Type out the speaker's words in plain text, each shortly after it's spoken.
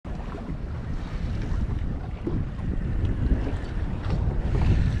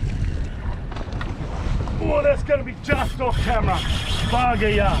Oh, that's going to be just off camera. Barger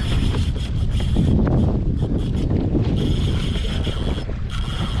yarn.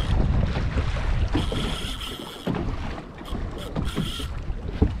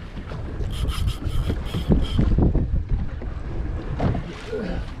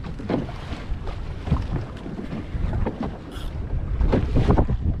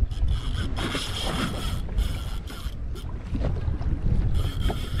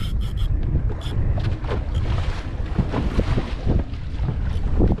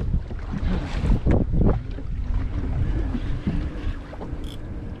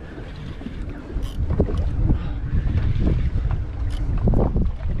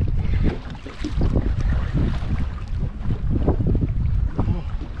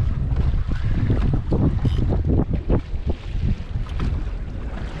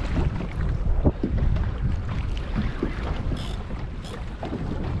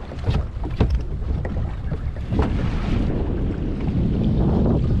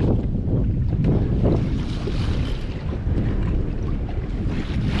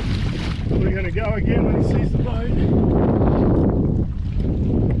 Go again when he sees the boat.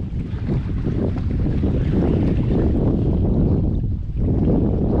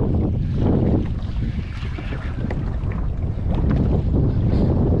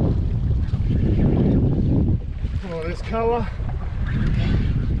 Oh, this colour.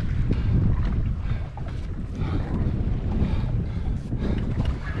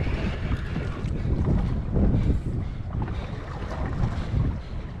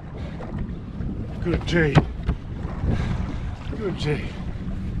 Good G. Good G.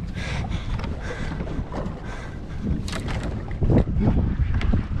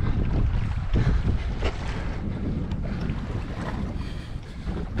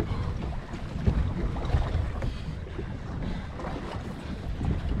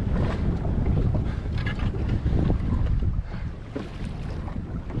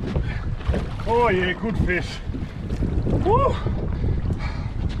 Oh yeah, good fish. Woo!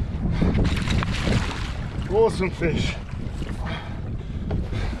 Awesome fish.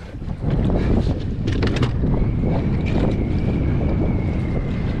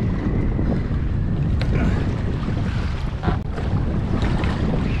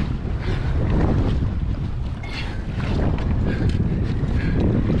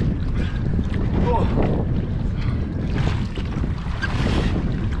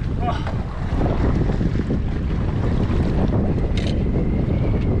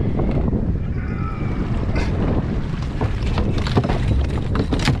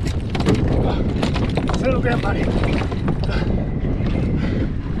 Settle down, buddy.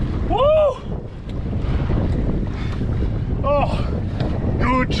 Woo! Oh,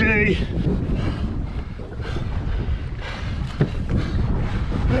 good G.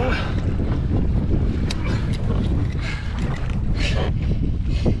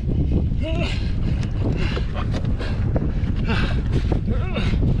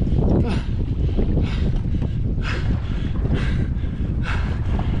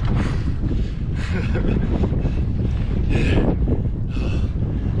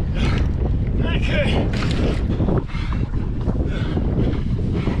 Okay.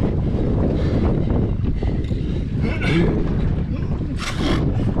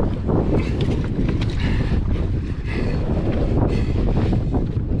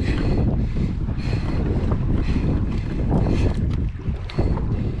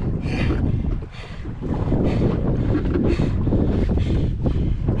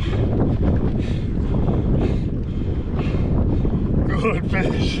 Good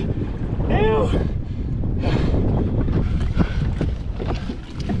fish. Ew.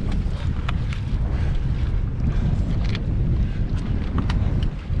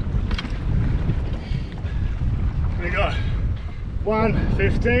 We got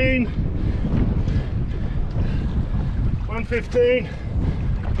 115, 115,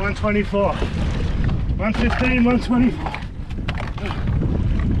 124, 115, 124.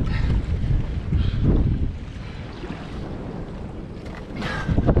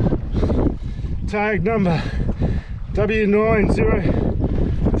 Tag number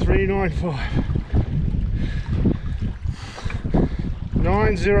W90395.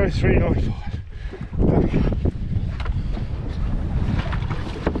 90395.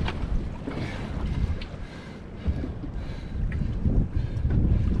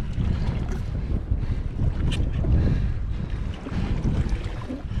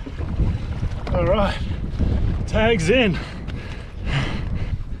 All right, tags in.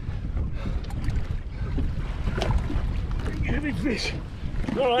 Big fish.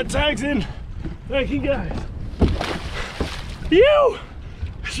 All right, tags in. There he goes. You!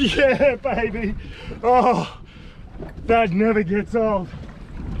 Yeah, baby. Oh, that never gets old.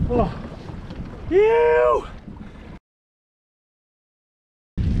 Oh, ew.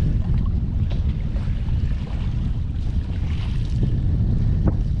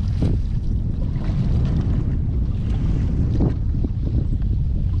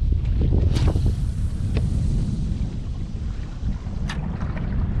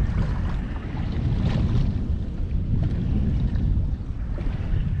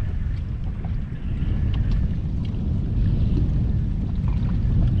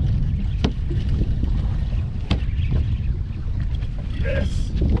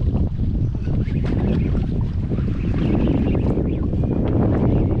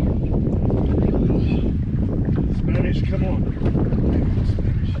 Come on.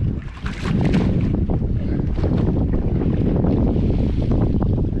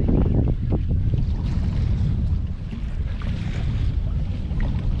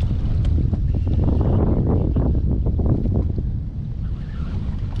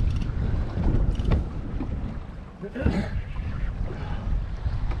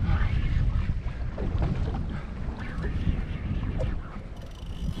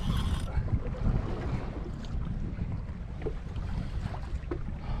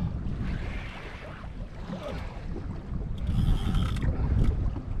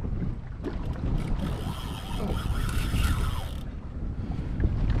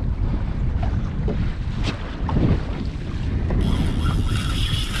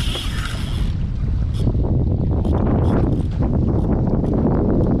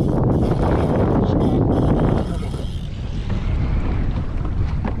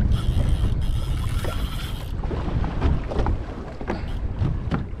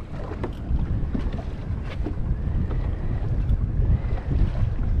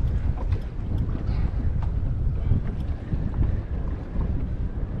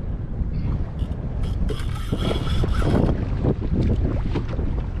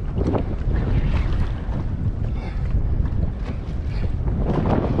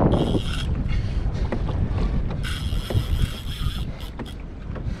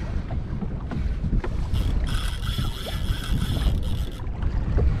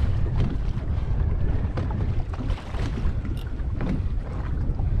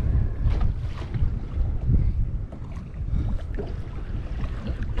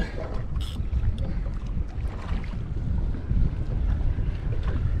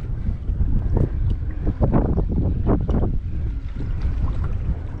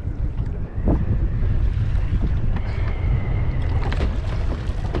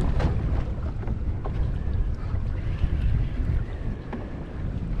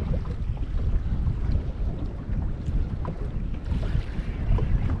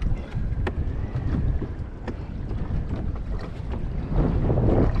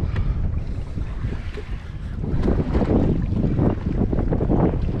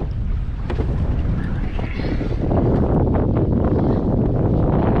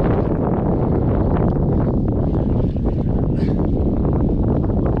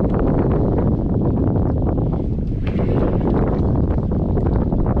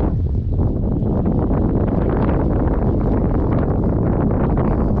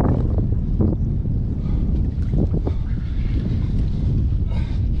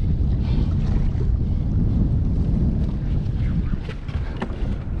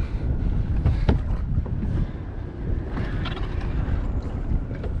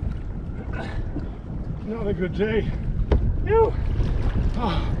 Not a good day. Ew.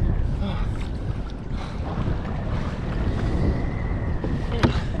 Oh. Oh.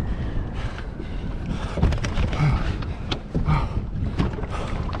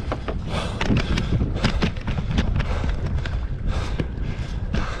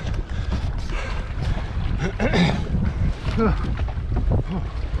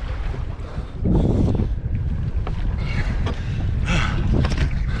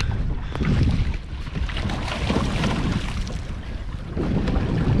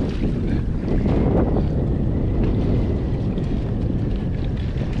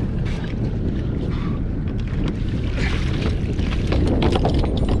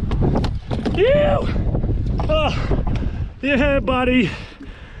 Yeah, buddy.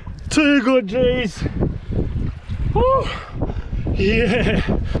 2 good G's. Woo. Yeah.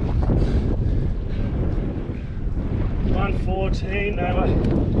 114 over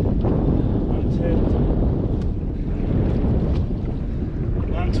 110.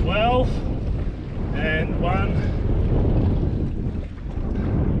 112 and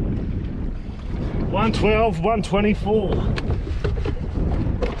 112, 124.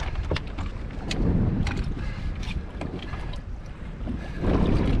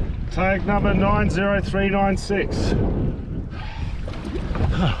 Take number 90396.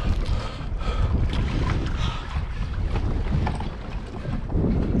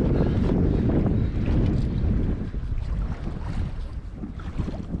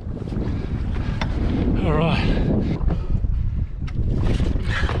 All right.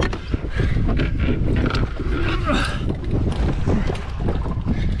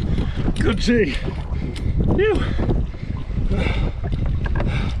 Good G. Phew.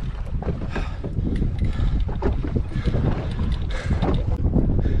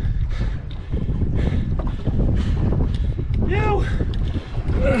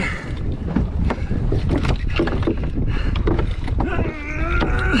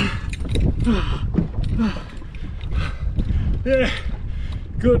 Yeah,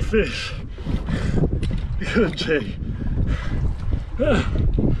 good fish. Good G.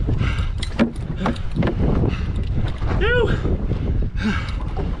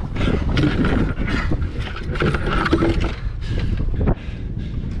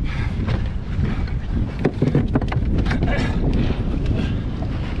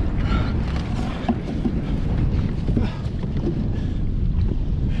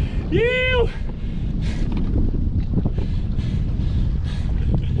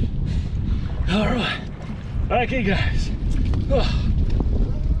 All right, okay guys. Oh.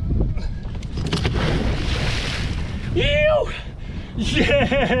 Ew!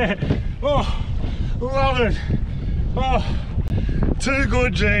 Yeah! Oh, love it. Oh, 2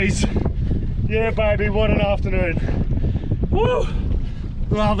 good G's. Yeah, baby, what an afternoon. Woo!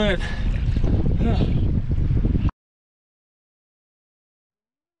 Love it. Oh.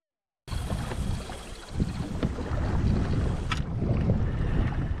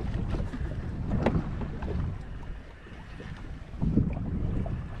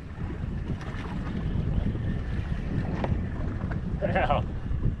 Wow,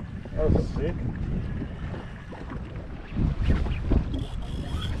 that was sick.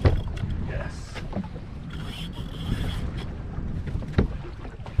 Yes.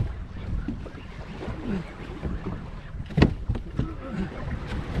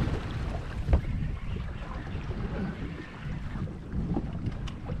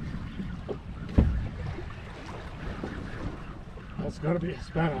 That's got to be a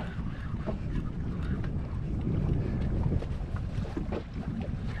spanner.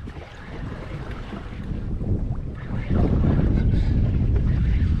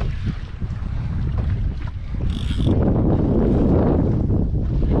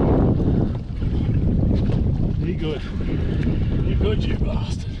 Good. You good, you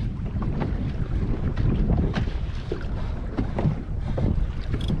bastard.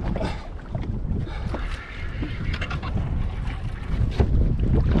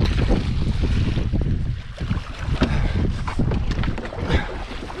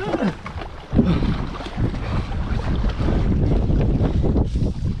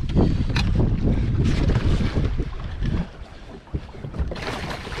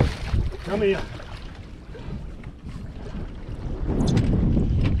 Come here.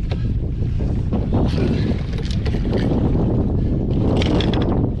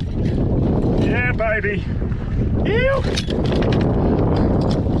 Yeah, baby. Ew.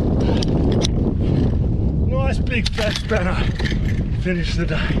 Nice big fat spanner. Finish the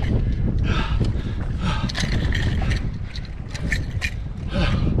day.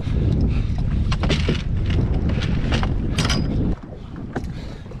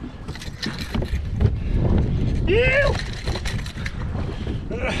 Ew.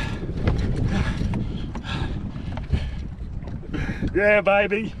 Yeah,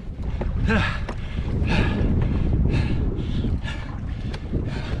 baby.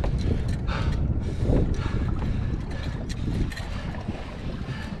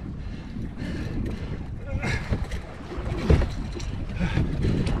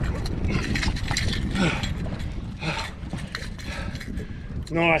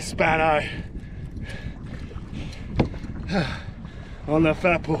 Nice spano on the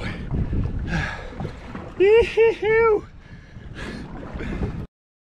fat boy. Ew.